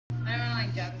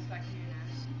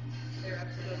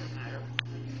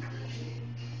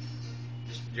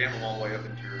Jam them all the way up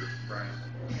into your frame.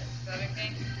 Is that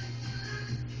okay?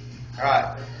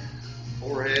 Alright.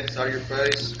 Forehead, side of your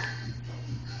face.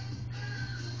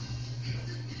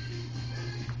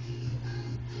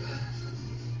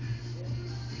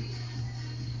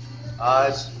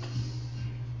 Eyes.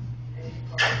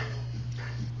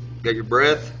 Got your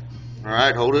breath.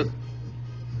 Alright, hold it.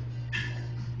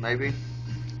 Maybe.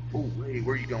 Oh, wait,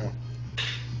 where are you going?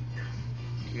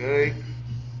 Okay.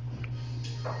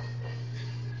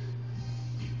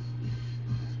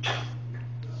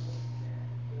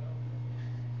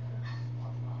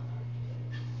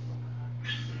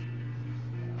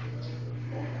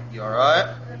 You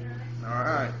alright?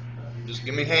 Alright. Just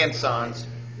give me hand signs.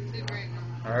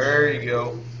 There you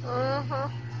go. Uh-huh.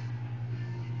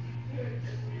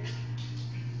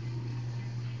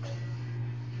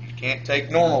 You can't take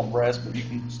normal breaths, but you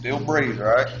can still breathe,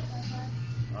 right?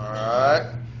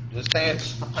 Alright. Just hand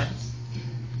signs.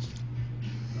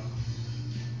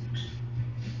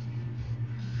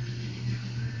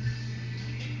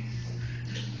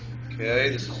 Okay,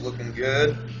 this is looking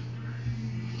good.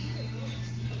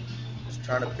 Just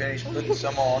trying to finish putting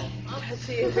some on. I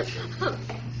see it.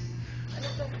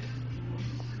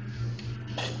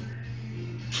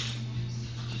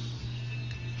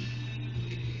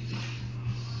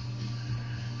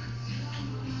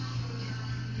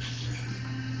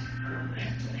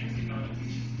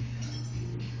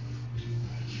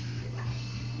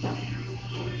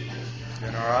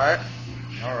 Doing alright?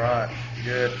 Alright,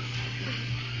 good.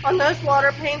 On those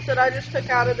water paints that I just took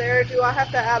out of there, do I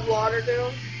have to add water to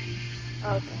them?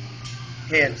 Okay.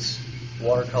 Hence,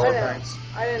 watercolor paints.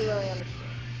 I didn't really understand.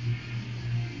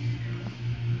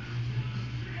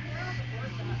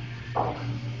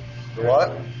 The what?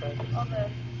 On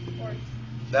the board.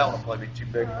 That one will probably be too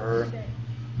big for her. Okay.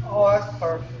 Oh, that's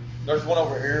perfect. There's one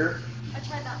over here. I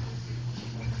tried that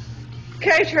one.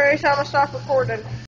 Okay, Trace, I'm going to stop recording.